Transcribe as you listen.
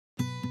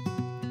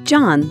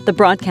John, the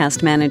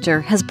broadcast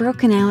manager, has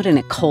broken out in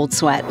a cold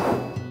sweat.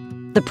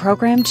 The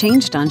program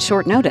changed on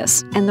short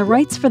notice, and the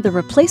rights for the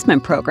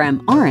replacement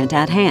program aren't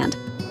at hand.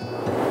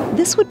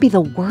 This would be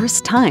the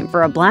worst time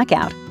for a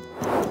blackout.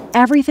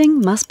 Everything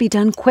must be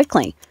done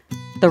quickly.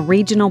 The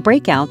regional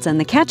breakouts and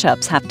the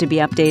catch-ups have to be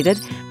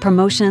updated,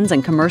 promotions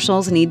and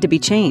commercials need to be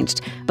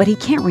changed, but he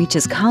can't reach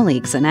his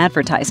colleagues in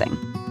advertising.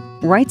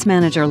 Rights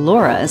manager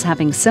Laura is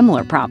having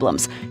similar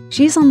problems.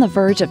 She's on the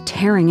verge of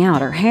tearing out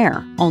her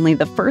hair. Only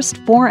the first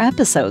 4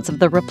 episodes of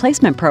the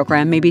replacement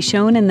program may be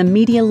shown in the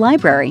media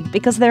library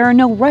because there are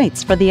no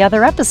rights for the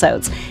other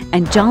episodes,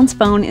 and John's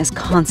phone is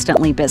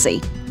constantly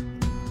busy.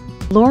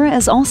 Laura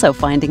is also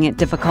finding it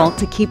difficult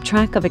to keep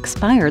track of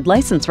expired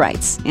license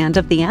rights and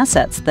of the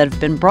assets that have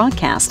been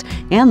broadcast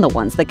and the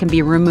ones that can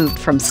be removed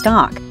from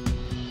stock.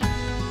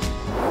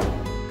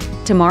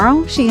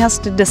 Tomorrow, she has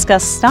to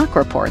discuss stock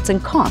reports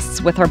and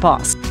costs with her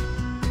boss.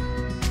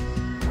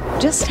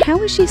 Just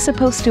how is she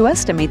supposed to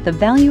estimate the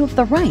value of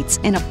the rights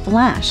in a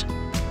flash?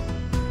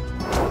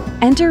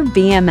 Enter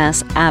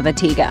BMS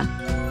Avatega.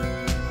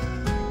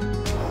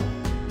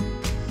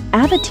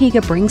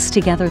 Avatega brings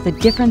together the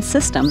different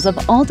systems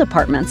of all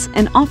departments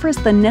and offers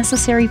the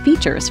necessary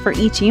features for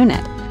each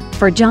unit.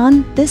 For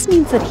John, this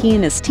means that he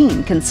and his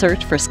team can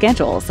search for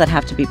schedules that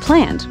have to be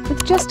planned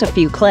with just a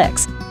few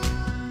clicks.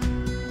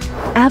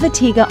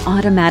 Avatega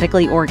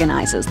automatically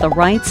organizes the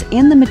rights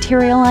and the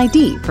material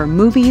ID for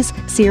movies,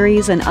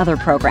 series, and other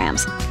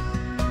programs.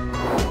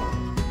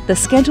 The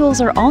schedules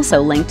are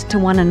also linked to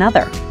one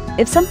another.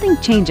 If something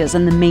changes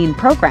in the main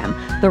program,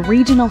 the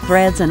regional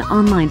threads and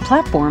online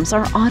platforms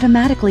are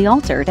automatically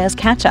altered as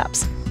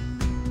catch-ups.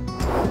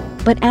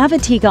 But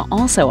Avatega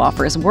also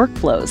offers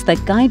workflows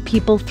that guide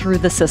people through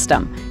the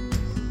system.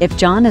 If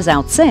John is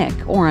out sick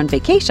or on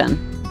vacation,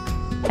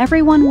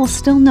 everyone will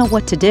still know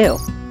what to do.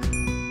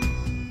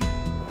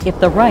 If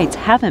the rights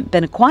haven't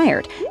been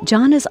acquired,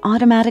 John is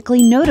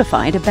automatically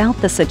notified about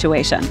the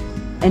situation.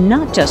 And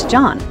not just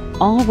John,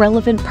 all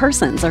relevant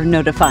persons are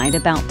notified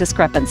about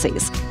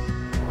discrepancies.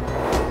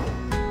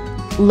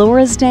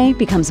 Laura's day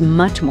becomes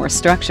much more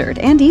structured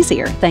and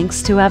easier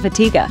thanks to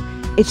Avatega.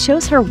 It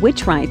shows her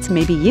which rights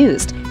may be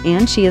used,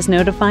 and she is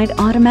notified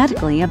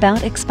automatically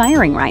about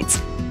expiring rights.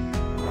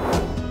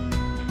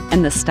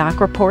 And the stock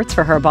reports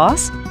for her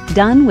boss?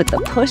 Done with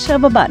the push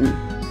of a button.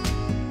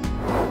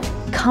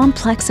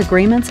 Complex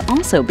agreements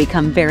also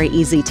become very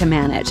easy to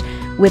manage.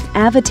 With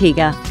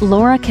Avatega,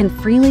 Laura can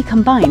freely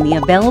combine the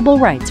available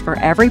rights for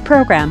every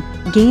program,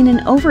 gain an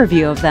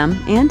overview of them,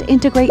 and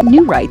integrate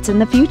new rights in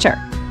the future.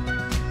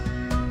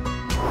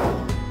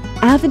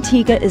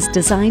 Avatega is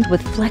designed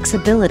with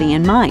flexibility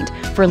in mind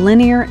for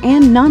linear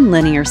and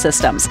non-linear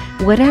systems.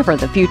 Whatever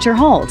the future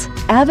holds,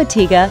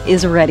 Avatega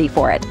is ready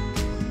for it.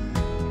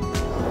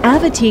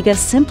 Avatega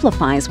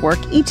simplifies work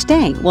each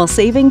day while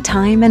saving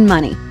time and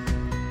money.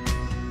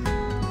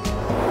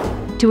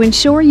 To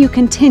ensure you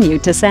continue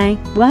to say,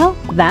 "Well,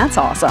 that's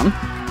awesome."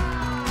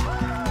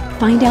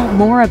 Find out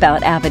more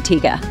about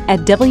Avatega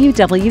at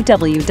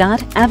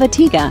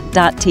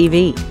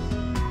www.avatega.tv.